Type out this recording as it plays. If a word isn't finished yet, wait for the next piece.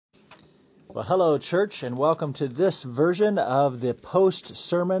Well, hello, church, and welcome to this version of the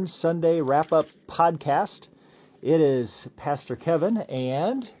post-sermon Sunday wrap-up podcast. It is Pastor Kevin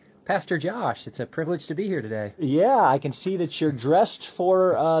and... Pastor Josh. It's a privilege to be here today. Yeah, I can see that you're dressed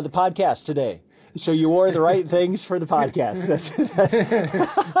for the podcast today. So you wore the right things for the podcast.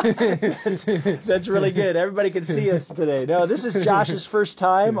 That's really good. Everybody can see us today. No, this is Josh's first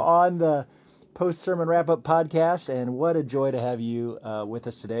time on the post-sermon wrap-up podcast, and what a joy to have you with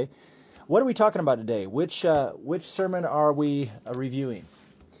us today. What are we talking about today? Which sermon are we reviewing?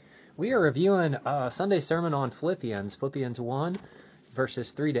 We are reviewing a Sunday sermon on Philippians 1,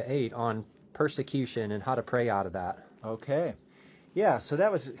 verses 3 to 8, on persecution and how to pray out of that. Okay. Yeah, so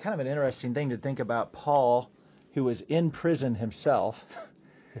that was kind of an interesting thing to think about. Paul, who was in prison himself,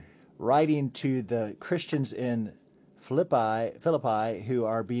 writing to the Christians in Philippi who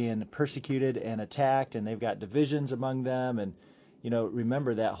are being persecuted and attacked, and they've got divisions among them. And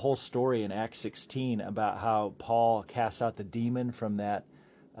remember that whole story in Acts 16 about how Paul casts out the demon from that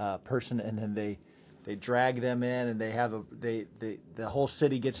person, and then they drag them in, and the whole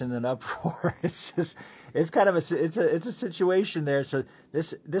city gets in an uproar. It's a situation there. So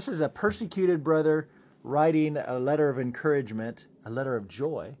this is a persecuted brother writing a letter of encouragement, a letter of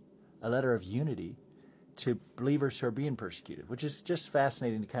joy, a letter of unity to believers who are being persecuted, which is just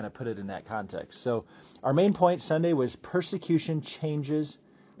fascinating to kind of put it in that context. So our main point Sunday was persecution changes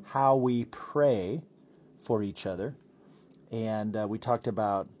how we pray for each other. And we talked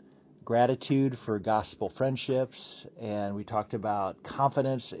about gratitude for gospel friendships, and we talked about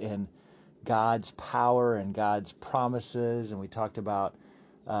confidence in God's power and God's promises, and we talked about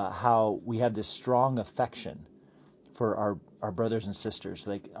how we have this strong affection for our brothers and sisters.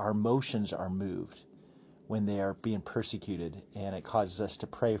 Like, our emotions are moved when they are being persecuted, and it causes us to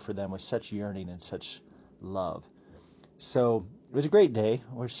pray for them with such yearning and such love. So it was a great day.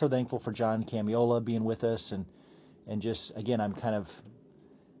 We're so thankful for John Camiola being with us, and just, again, I'm kind of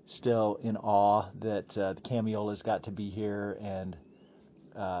still in awe that the Camiolas got to be here and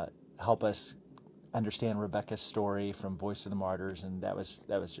help us understand Rebecca's story from Voice of the Martyrs, and that was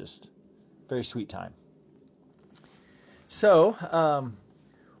just a very sweet time. So,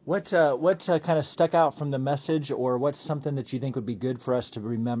 what kind of stuck out from the message, or what's something that you think would be good for us to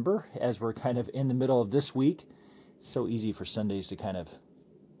remember as we're kind of in the middle of this week? It's so easy for Sundays to kind of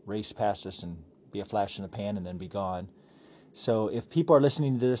race past us and be a flash in the pan and then be gone. So if people are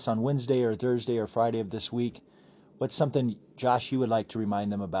listening to this on Wednesday or Thursday or Friday of this week, what's something, Josh, you would like to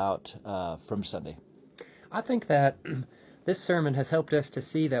remind them about from Sunday? I think that this sermon has helped us to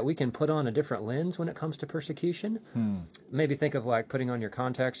see that we can put on a different lens when it comes to persecution. Maybe think of like putting on your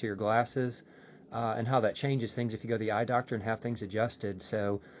contacts or your glasses and how that changes things if you go to the eye doctor and have things adjusted.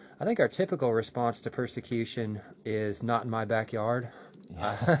 So I think our typical response to persecution is not in my backyard.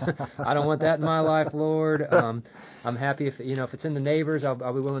 I don't want that in my life, Lord. I'm happy if it's in the neighbors. I'll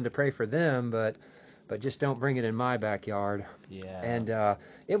be willing to pray for them, but just don't bring it in my backyard. Yeah. And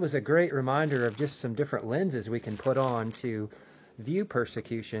it was a great reminder of just some different lenses we can put on to view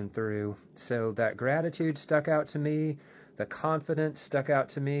persecution through. So that gratitude stuck out to me, the confidence stuck out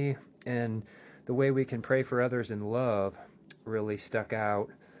to me, and the way we can pray for others in love really stuck out.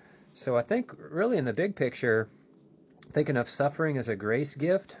 So I think really in the big picture, thinking of suffering as a grace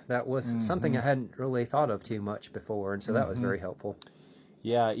gift, that was something I hadn't really thought of too much before, and so that was very helpful.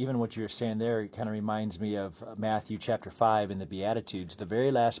 Yeah, even what you were saying there kind of reminds me of Matthew chapter 5 in the Beatitudes, the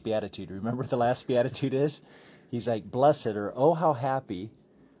very last Beatitude. Remember what the last Beatitude is? He's like, blessed, or oh, how happy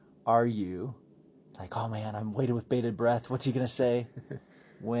are you. Like, oh man, I'm waiting with bated breath. What's he going to say?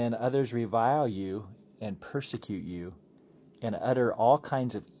 When others revile you and persecute you and utter all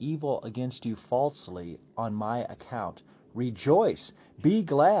kinds of evil against you falsely on my account. Rejoice, be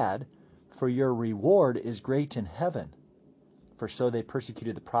glad, for your reward is great in heaven. For so they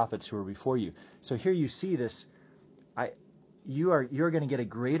persecuted the prophets who were before you. So here you see this. You're going to get a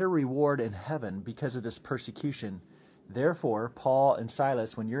greater reward in heaven because of this persecution. Therefore, Paul and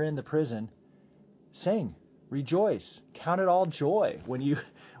Silas, when you're in the prison, sing, rejoice, count it all joy when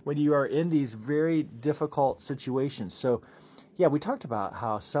you are in these very difficult situations. So, yeah, we talked about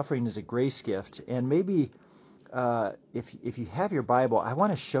how suffering is a grace gift, and maybe if you have your Bible, I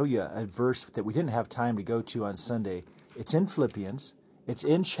want to show you a verse that we didn't have time to go to on Sunday. It's in Philippians. It's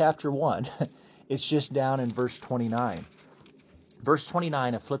in chapter 1. It's just down in verse 29. Verse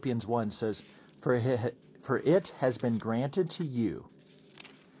 29 of Philippians 1 says, For it has been granted to you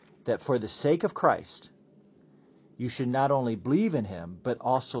that for the sake of Christ you should not only believe in him, but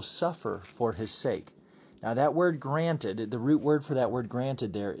also suffer for his sake. Now that word granted, the root word for that word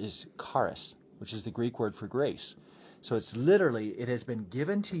granted there is charis, which is the Greek word for grace. So it's literally, it has been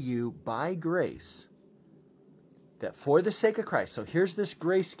given to you by grace that for the sake of Christ. So here's this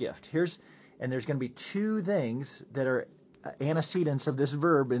grace gift. And there's going to be two things that are antecedents of this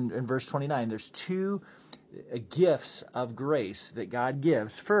verb in verse 29. There's two gifts of grace that God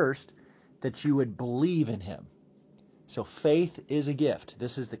gives. First, that you would believe in him. So faith is a gift.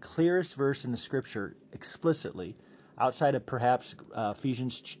 This is the clearest verse in the Scripture explicitly, outside of perhaps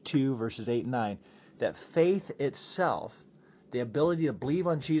Ephesians 2, verses 8 and 9, that faith itself, the ability to believe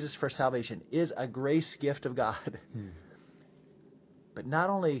on Jesus for salvation, is a grace gift of God. But not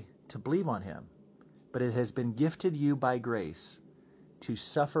only to believe on him, but it has been gifted you by grace to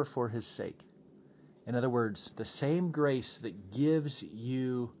suffer for his sake. In other words, the same grace that gives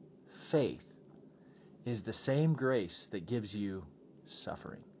you faith is the same grace that gives you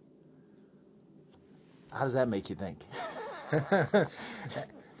suffering. How does that make you think?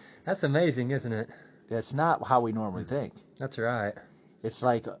 That's amazing, isn't it? That's not how we normally think. That's right. It's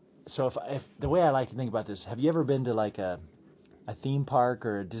like, so if the way I like to think about this, have you ever been to like a theme park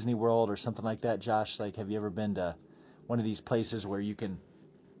or a Disney World or something like that, Josh? Like, have you ever been to one of these places where you can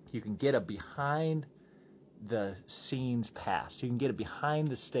get a behind the scenes pass? You can get a behind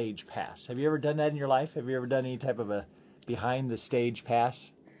the stage pass. Have you ever done that in your life? Have you ever done any type of a behind the stage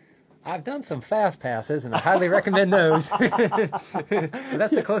pass? I've done some fast passes, and I highly recommend those.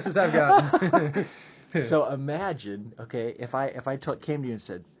 That's the closest I've gotten. So imagine, okay, if I came to you and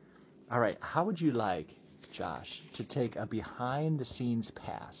said, all right, how would you like, Josh, to take a behind the scenes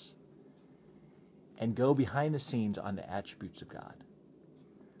pass and go behind the scenes on the attributes of God?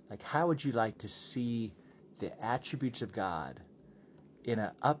 Like, how would you like to see the attributes of God in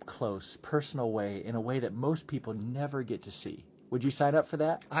an up-close, personal way, in a way that most people never get to see? Would you sign up for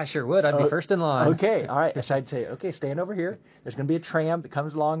that? I sure would. I'd be first in line. Okay, all right. So I'd say, okay, stand over here. There's going to be a tram that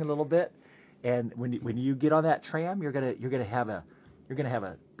comes along a little bit, and when you get on that tram, you're gonna have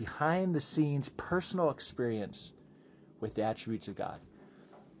a behind-the-scenes personal experience with the attributes of God.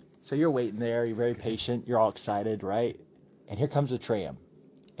 So you're waiting there. You're very patient. You're all excited, right? And here comes the tram.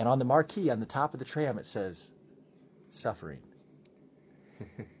 And on the marquee on the top of the tram, it says, suffering.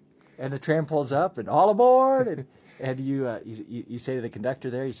 And the tram pulls up, and all aboard. And you say to the conductor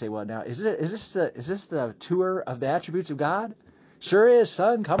there, you say, well, now, is this the tour of the attributes of God? Sure is,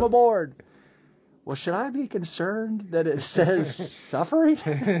 son. Come aboard. Well, should I be concerned that it says suffering?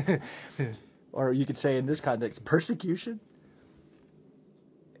 Or you could say in this context, persecution?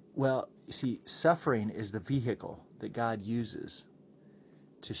 Well, you see, suffering is the vehicle that God uses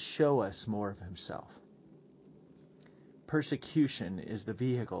to show us more of himself. Persecution is the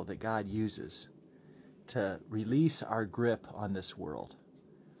vehicle that God uses to release our grip on this world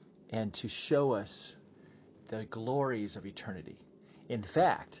and to show us the glories of eternity. In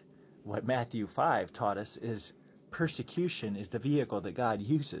fact, what Matthew 5 taught us is persecution is the vehicle that God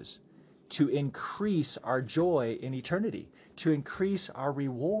uses to increase our joy in eternity, to increase our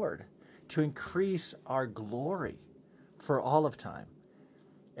reward, to increase our glory for all of time.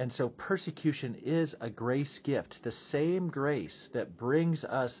 And so persecution is a grace gift. The same grace that brings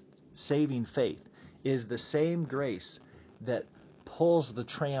us saving faith is the same grace that pulls the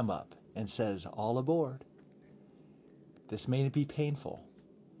tram up and says, all aboard. This may be painful,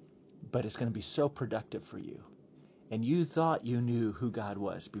 but it's going to be so productive for you. And you thought you knew who God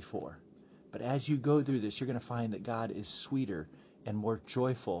was before. But as you go through this, you're going to find that God is sweeter and more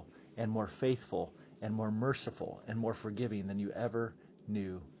joyful and more faithful and more merciful and more forgiving than you ever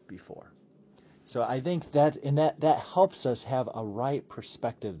knew before. So I think that helps us have a right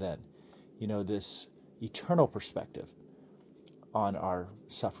perspective then, this eternal perspective on our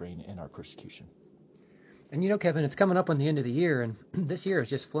suffering and our persecution. And Kevin, it's coming up on the end of the year, and this year has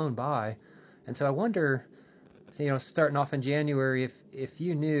just flown by. And so I wonder, starting off in January, if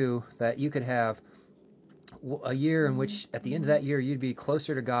you knew that you could have a year in which at the end of that year you'd be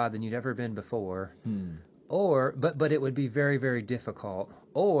closer to God than you'd ever been before, or but it would be very, very difficult.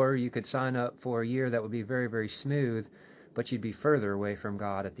 Or you could sign up for a year that would be very, very smooth, but you'd be further away from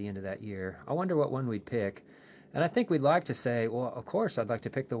God at the end of that year. I wonder what one we'd pick. And I think we'd like to say, well, of course, I'd like to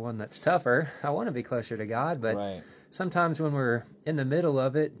pick the one that's tougher. I want to be closer to God, but right. Sometimes when we're in the middle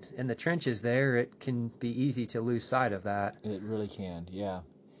of it, in the trenches there, it can be easy to lose sight of that. It really can, yeah.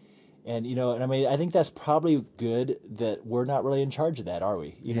 And, I think that's probably good that we're not really in charge of that, are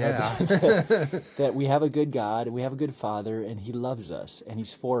we? Yeah. that we have a good God, and we have a good Father, and He loves us, and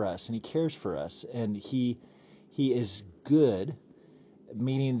He's for us, and He cares for us, and He is good,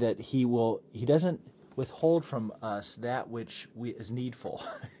 meaning that He doesn't withhold from us that which is needful.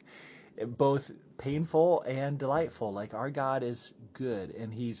 both painful and delightful. Like our God is good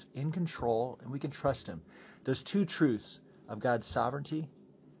and he's in control and we can trust him. Those two truths of God's sovereignty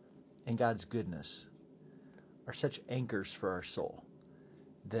and God's goodness are such anchors for our soul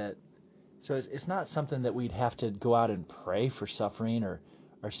that, so it's not something that we'd have to go out and pray for suffering or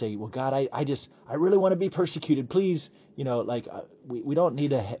say, well, God, I really want to be persecuted. Please, we don't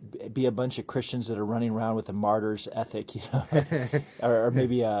need to be a bunch of Christians that are running around with a martyr's ethic, or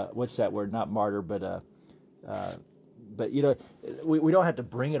maybe what's that word? Not martyr, but we don't have to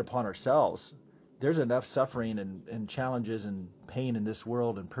bring it upon ourselves. There's enough suffering and challenges and pain in this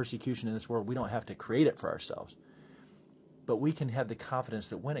world and persecution in this world. We don't have to create it for ourselves. But we can have the confidence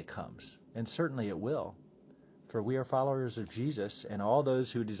that when it comes, and certainly it will, for we are followers of Jesus, and all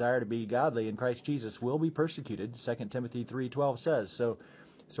those who desire to be godly in Christ Jesus will be persecuted, 2 Timothy 3:12 says. So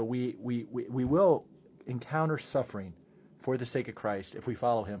we will encounter suffering for the sake of Christ if we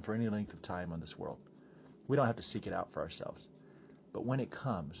follow him for any length of time on this world. We don't have to seek it out for ourselves. But when it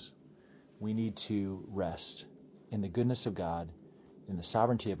comes, we need to rest in the goodness of God, in the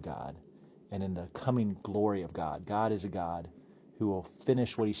sovereignty of God, and in the coming glory of God. God is a God who will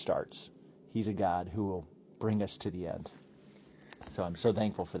finish what he starts. He's a God who will bring us to the end. So I'm so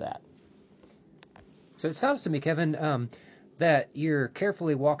thankful for that. So it sounds to me, Kevin, that you're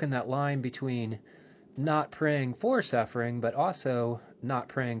carefully walking that line between not praying for suffering, but also not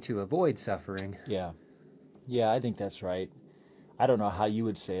praying to avoid suffering. Yeah, I think that's right. I don't know how you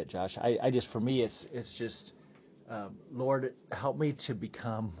would say it, Josh. I just, for me, it's just, Lord, help me to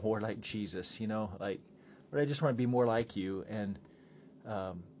become more like Jesus, Lord, I just want to be more like you. And,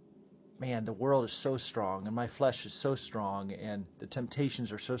 man, the world is so strong and my flesh is so strong and the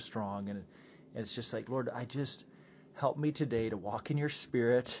temptations are so strong. And it's just like, Lord, help me today to walk in your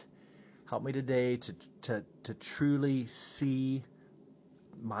spirit. Help me today to truly see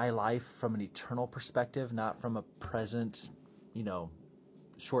my life from an eternal perspective, not from a present,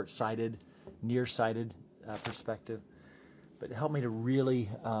 short-sighted, nearsighted perspective. But help me to really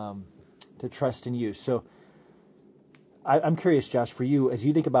to trust in you. So I'm curious, Josh, for you, as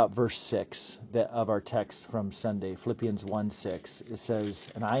you think about verse 6 of our text from Sunday, Philippians 1:6, it says,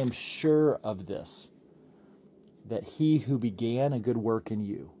 "And I am sure of this, that he who began a good work in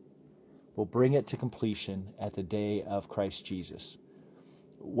you will bring it to completion at the day of Christ Jesus."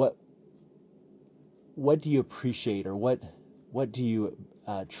 What do you appreciate, or what do you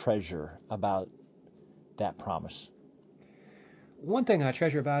treasure about that promise? One thing I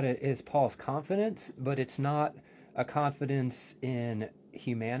treasure about it is Paul's confidence, but it's not a confidence in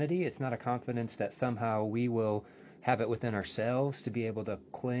humanity. It's not a confidence that somehow we will have it within ourselves to be able to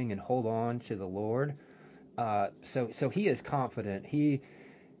cling and hold on to the Lord. So he is confident. He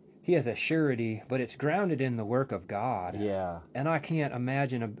has a surety, but it's grounded in the work of God. Yeah. And I can't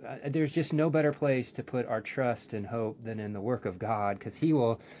imagine, there's just no better place to put our trust and hope than in the work of God, because he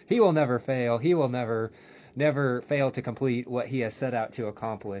will never fail. He will never fail to complete what he has set out to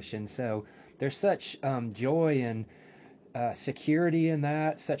accomplish. And so there's such joy and security in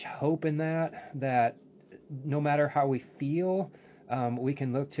that, such hope in that no matter how we feel, we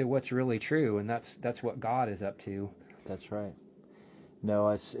can look to what's really true, and that's what God is up to. That's right. No,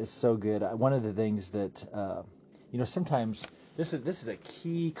 it's so good. One of the things that sometimes this is a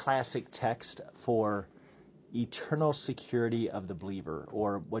key classic text for eternal security of the believer,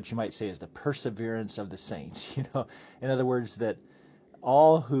 or what you might say is the perseverance of the saints. In other words, that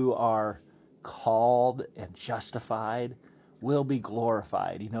all who are called and justified will be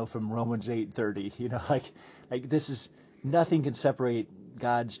glorified. From Romans 8:30. Like this is, nothing can separate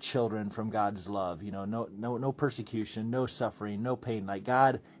God's children from God's love. No persecution, no suffering, no pain. Like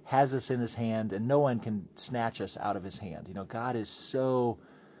God has us in his hand and no one can snatch us out of his hand. God is so,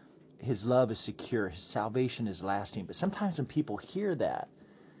 his love is secure, his salvation is lasting. But sometimes when people hear that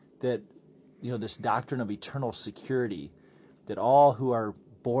this doctrine of eternal security, that all who are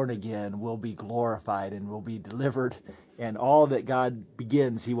born again will be glorified and will be delivered, and all that God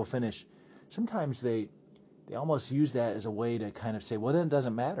begins, he will finish. Sometimes they almost use that as a way to kind of say, well, then it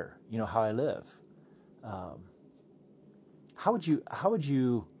doesn't matter, how I live. How would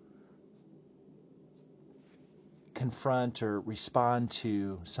you confront or respond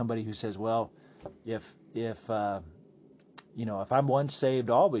to somebody who says, well, if I'm once saved,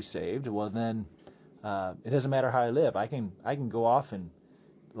 always saved, well then it doesn't matter how I live. I can go off and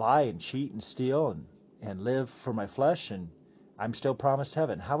lie and cheat and steal and live for my flesh, and I'm still promised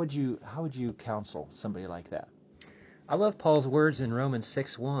heaven. How would you counsel somebody like that? I love Paul's words in Romans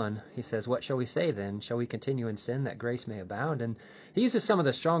 6:1. He says, "What shall we say then? Shall we continue in sin that grace may abound?" And he uses some of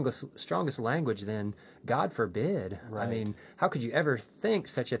the strongest language then. God forbid. Right. I mean, how could you ever think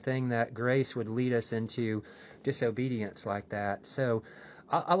such a thing, that grace would lead us into disobedience like that? So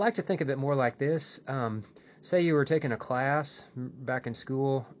I like to think of it more like this. Say you were taking a class back in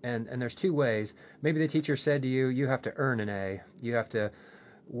school, and there's two ways. Maybe the teacher said to you, you have to earn an A. You have to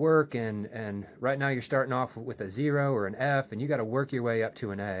work, and right now you're starting off with a 0 or an F, and you got to work your way up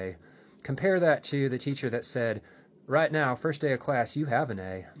to an A. Compare that to the teacher that said, right now, first day of class, you have an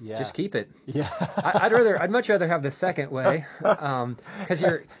A. Yeah. Just keep it. Yeah. I'd much rather have the second way, because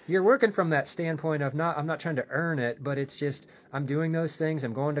you're working from that standpoint of I'm not trying to earn it, but it's just I'm doing those things.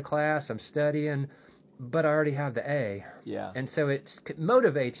 I'm going to class, I'm studying, but I already have the A. Yeah. And so it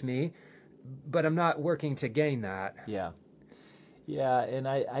motivates me, but I'm not working to gain that. Yeah. Yeah, and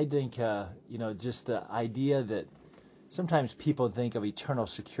I think, just the idea that sometimes people think of eternal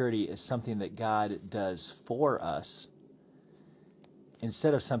security as something that God does for us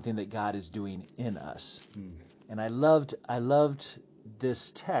instead of something that God is doing in us. And I loved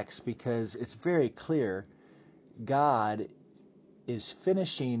this text because it's very clear God is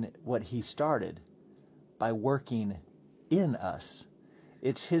finishing what he started by working in us.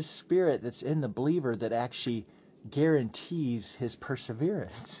 It's his Spirit that's in the believer that actually guarantees his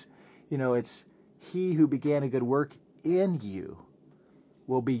perseverance. It's he who began a good work in you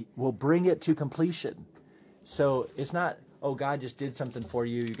will bring it to completion. So it's not, oh, God just did something for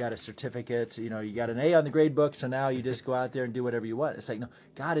you. You got a certificate. You got an A on the grade book, so now you just go out there and do whatever you want. It's like, no,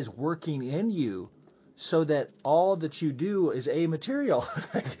 God is working in you so that all that you do is A material.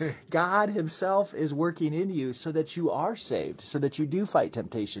 God himself is working in you so that you are saved, so that you do fight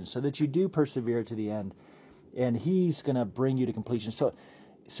temptation, so that you do persevere to the end. And he's going to bring you to completion.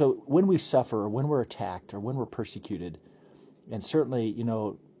 So when we suffer, or when we're attacked, or when we're persecuted, and certainly,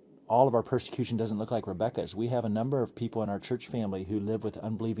 all of our persecution doesn't look like Rebecca's. We have a number of people in our church family who live with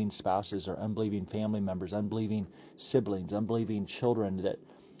unbelieving spouses or unbelieving family members, unbelieving siblings, unbelieving children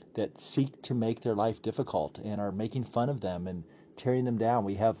that seek to make their life difficult and are making fun of them and tearing them down.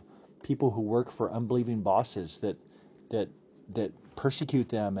 We have people who work for unbelieving bosses that persecute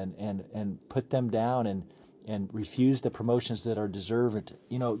them and put them down and refuse the promotions that are deserved,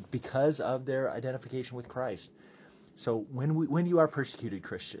 because of their identification with Christ. So when you are persecuted,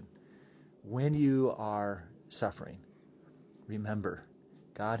 Christian, when you are suffering, remember,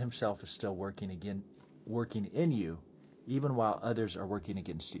 God himself is still working in you, even while others are working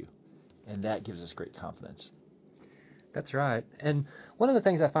against you. And that gives us great confidence. That's right. And one of the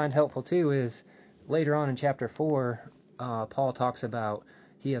things I find helpful too is later on in chapter 4, Paul talks about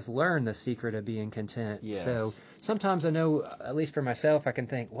he has learned the secret of being content. Yes. So sometimes I know, at least for myself, I can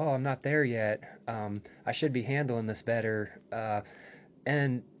think, well, I'm not there yet. I should be handling this better.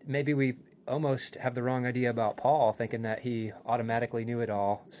 And maybe we almost have the wrong idea about Paul, thinking that he automatically knew it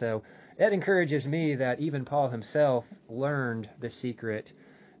all. So that encourages me that even Paul himself learned the secret.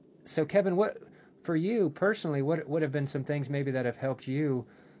 So Kevin, for you personally, what would have been some things maybe that have helped you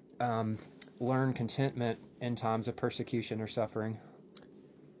learn contentment in times of persecution or suffering?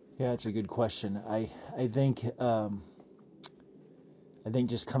 Yeah, it's a good question. I think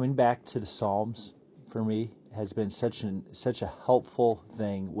just coming back to the Psalms for me has been such a helpful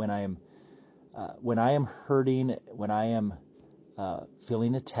thing when I am hurting, when I am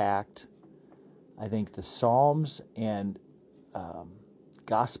feeling attacked. I think the Psalms and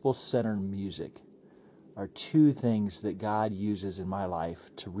gospel-centered music are two things that God uses in my life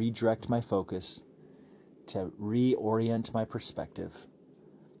to redirect my focus, to reorient my perspective,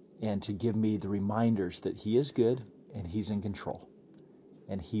 and to give me the reminders that he is good and he's in control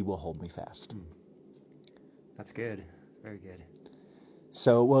and he will hold me fast. That's good. Very good.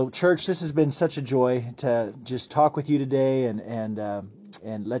 So, well, church, this has been such a joy to just talk with you today and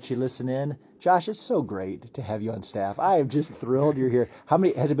let you listen in. Josh, it's so great to have you on staff. I am just thrilled you're here. How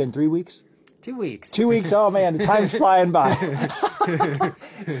many, has it been 3 weeks? 2 weeks. 2 weeks. Oh man, the time's flying by.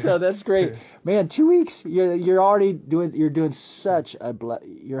 So that's great, man. 2 weeks. You're already doing. You're doing such a.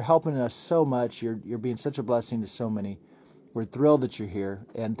 You're helping us so much. You're being such a blessing to so many. We're thrilled that you're here,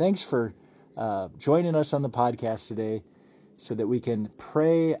 and thanks for joining us on the podcast today, so that we can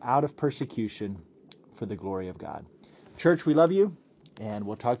pray out of persecution for the glory of God. Church, we love you, and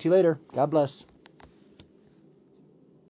we'll talk to you later. God bless.